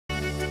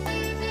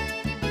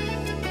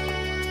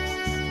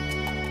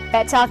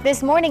Pet Talk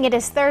this morning. It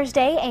is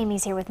Thursday.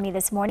 Amy's here with me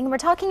this morning. We're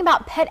talking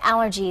about pet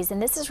allergies, and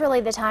this is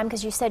really the time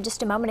because you said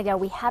just a moment ago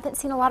we haven't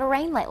seen a lot of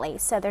rain lately,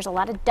 so there's a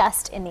lot of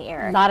dust in the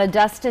air. A lot of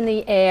dust in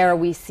the air.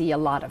 We see a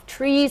lot of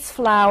trees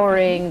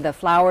flowering. The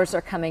flowers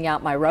are coming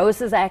out. My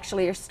roses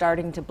actually are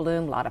starting to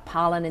bloom. A lot of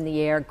pollen in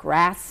the air,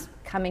 grass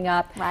coming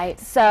up. Right.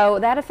 So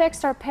that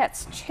affects our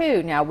pets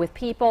too. Now with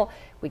people,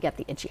 we get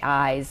the itchy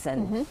eyes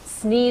and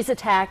sneeze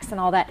attacks and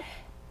all that.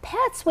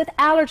 Pets with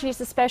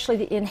allergies, especially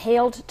the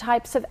inhaled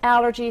types of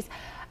allergies,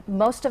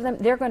 most of them,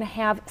 they're going to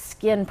have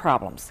skin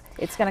problems.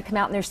 It's going to come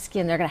out in their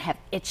skin. They're going to have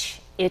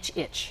itch, itch,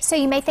 itch. So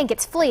you may think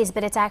it's fleas,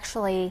 but it's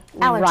actually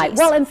allergies. Right.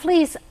 Well, and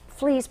fleas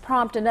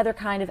prompt another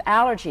kind of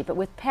allergy, but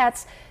with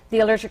pets, the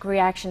allergic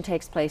reaction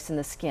takes place in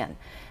the skin.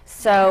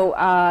 So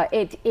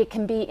it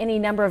can be any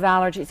number of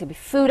allergies. It can be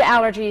food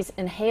allergies,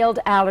 inhaled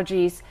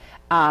allergies,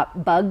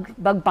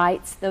 bug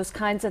bites, those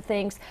kinds of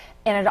things,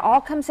 and it all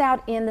comes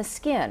out in the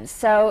skin.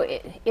 So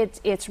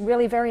it's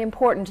really very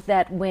important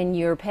that when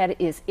your pet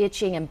is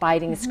itching and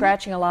biting and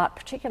scratching a lot,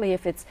 particularly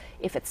if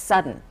it's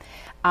sudden,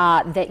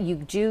 that you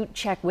do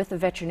check with the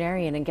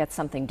veterinarian and get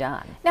something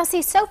done. Now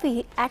see,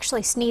 Sophie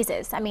actually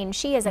sneezes. I mean,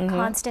 she is a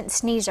constant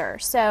sneezer.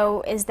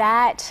 So is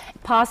that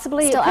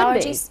possibly still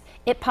allergies?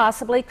 It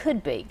possibly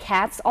could be.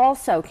 Cats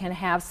also can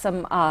have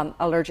some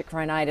allergic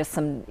rhinitis,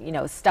 some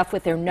stuff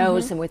with their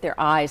nose and with their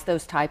eyes,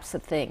 those types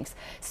of things.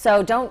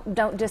 So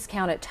don't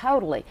discount it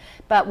totally.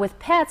 But with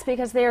pets,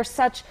 because they are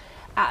such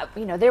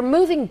they're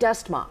moving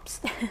dust mops,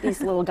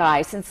 these little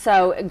guys, and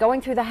so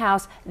going through the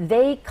house,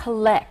 they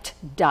collect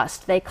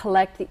dust. They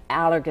collect the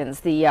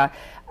allergens, the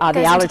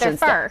allergens,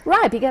 fur.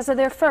 Right, because of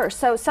their fur.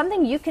 So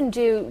something you can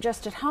do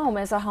just at home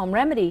as a home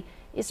remedy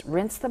is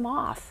rinse them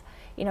off.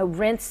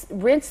 Rinse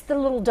the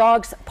little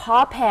dog's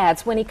paw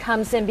pads when he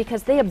comes in,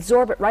 because they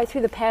absorb it right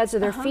through the pads of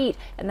their feet,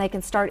 and they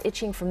can start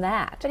itching from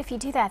that. But if you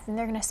do that, then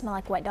they're going to smell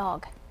like wet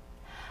dog.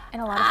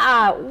 And a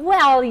lot of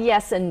well,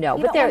 yes and no.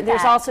 But there's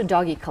that. also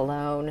doggy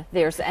cologne.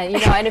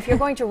 And if you're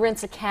going to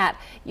rinse a cat,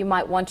 you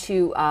might want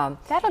to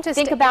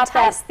think about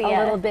that a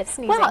little bit.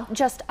 Sneezing. Well,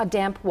 just a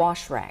damp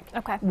wash rag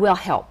will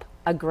help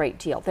a great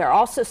deal. There are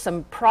also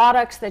some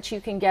products that you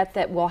can get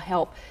that will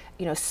help,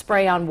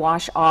 spray on,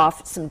 wash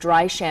off, some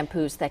dry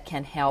shampoos that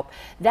can help.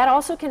 That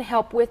also can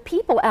help with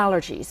people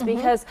allergies,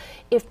 because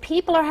if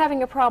people are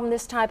having a problem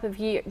this time of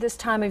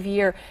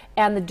year,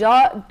 and the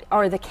dog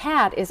or the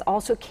cat is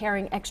also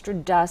carrying extra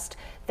dust,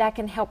 that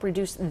can help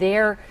reduce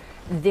their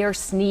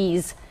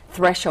sneeze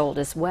threshold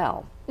as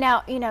well.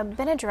 Now,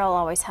 Benadryl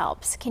always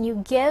helps. Can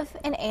you give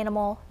an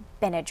animal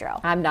Benadryl?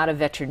 I'm not a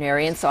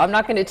veterinarian, so I'm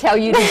not going to tell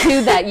you to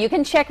do that. You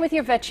can check with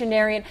your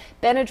veterinarian.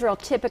 Benadryl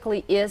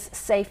typically is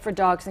safe for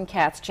dogs and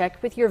cats.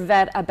 Check with your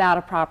vet about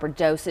a proper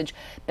dosage.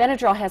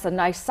 Benadryl has a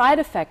nice side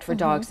effect for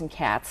dogs and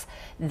cats,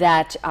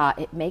 that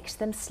it makes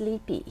them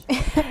sleepy.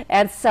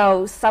 And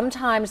so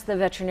sometimes the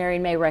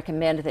veterinarian may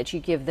recommend that you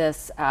give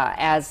this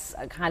as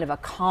a kind of a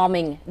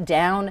calming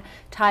down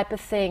type of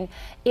thing.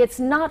 It's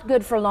not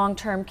good for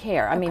long-term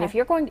care. I mean, if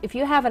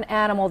you have an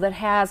animal that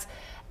has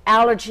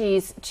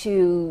allergies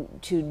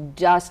to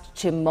dust,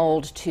 to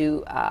mold,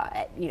 to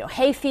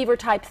hay fever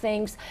type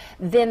things,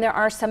 then there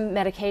are some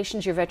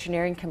medications your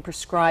veterinarian can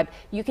prescribe.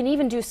 You can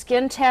even do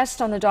skin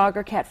tests on the dog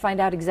or cat, find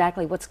out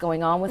exactly what's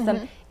going on with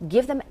them.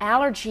 Give them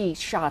allergy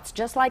shots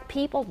just like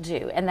people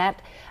do, and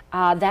that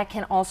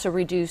can also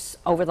reduce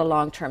over the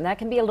long term. That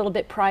can be a little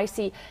bit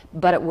pricey,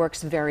 but it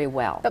works very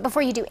well. But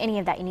before you do any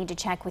of that, you need to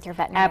check with your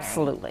veterinarian.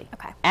 Absolutely.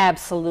 Okay.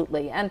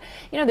 Absolutely. And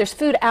there's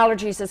food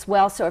allergies as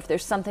well. So if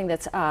there's something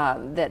that's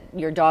that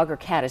your dog or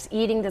cat is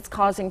eating that's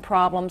causing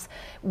problems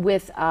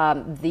with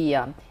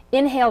the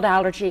inhaled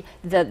allergy,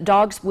 the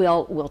dogs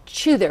will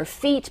chew their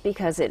feet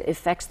because it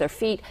affects their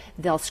feet.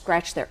 They'll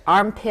scratch their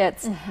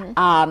armpits.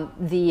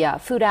 The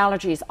food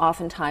allergies,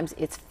 oftentimes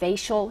it's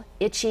facial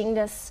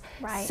itchiness.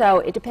 Right. So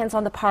it depends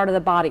on the part of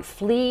the body.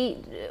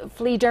 Flea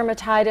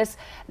dermatitis,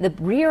 the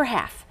rear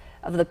half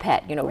of the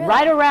pet, Really?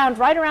 right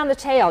around the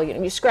tail.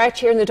 You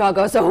scratch here and the dog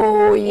goes,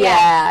 oh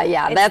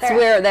yeah.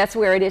 That's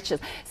where it itches.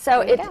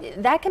 So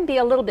that can be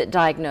a little bit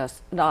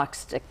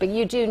diagnostic, but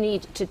you do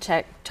need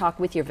to talk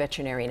with your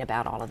veterinarian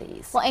about all of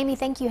these. Well, Amy,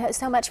 thank you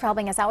so much for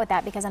helping us out with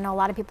that, because I know a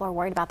lot of people are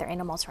worried about their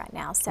animals right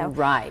now. So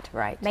right.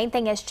 Main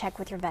thing is check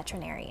with your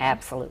veterinarian.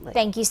 Absolutely.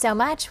 Thank you so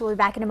much. We'll be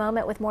back in a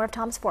moment with more of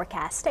Tom's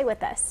forecast. Stay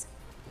with us.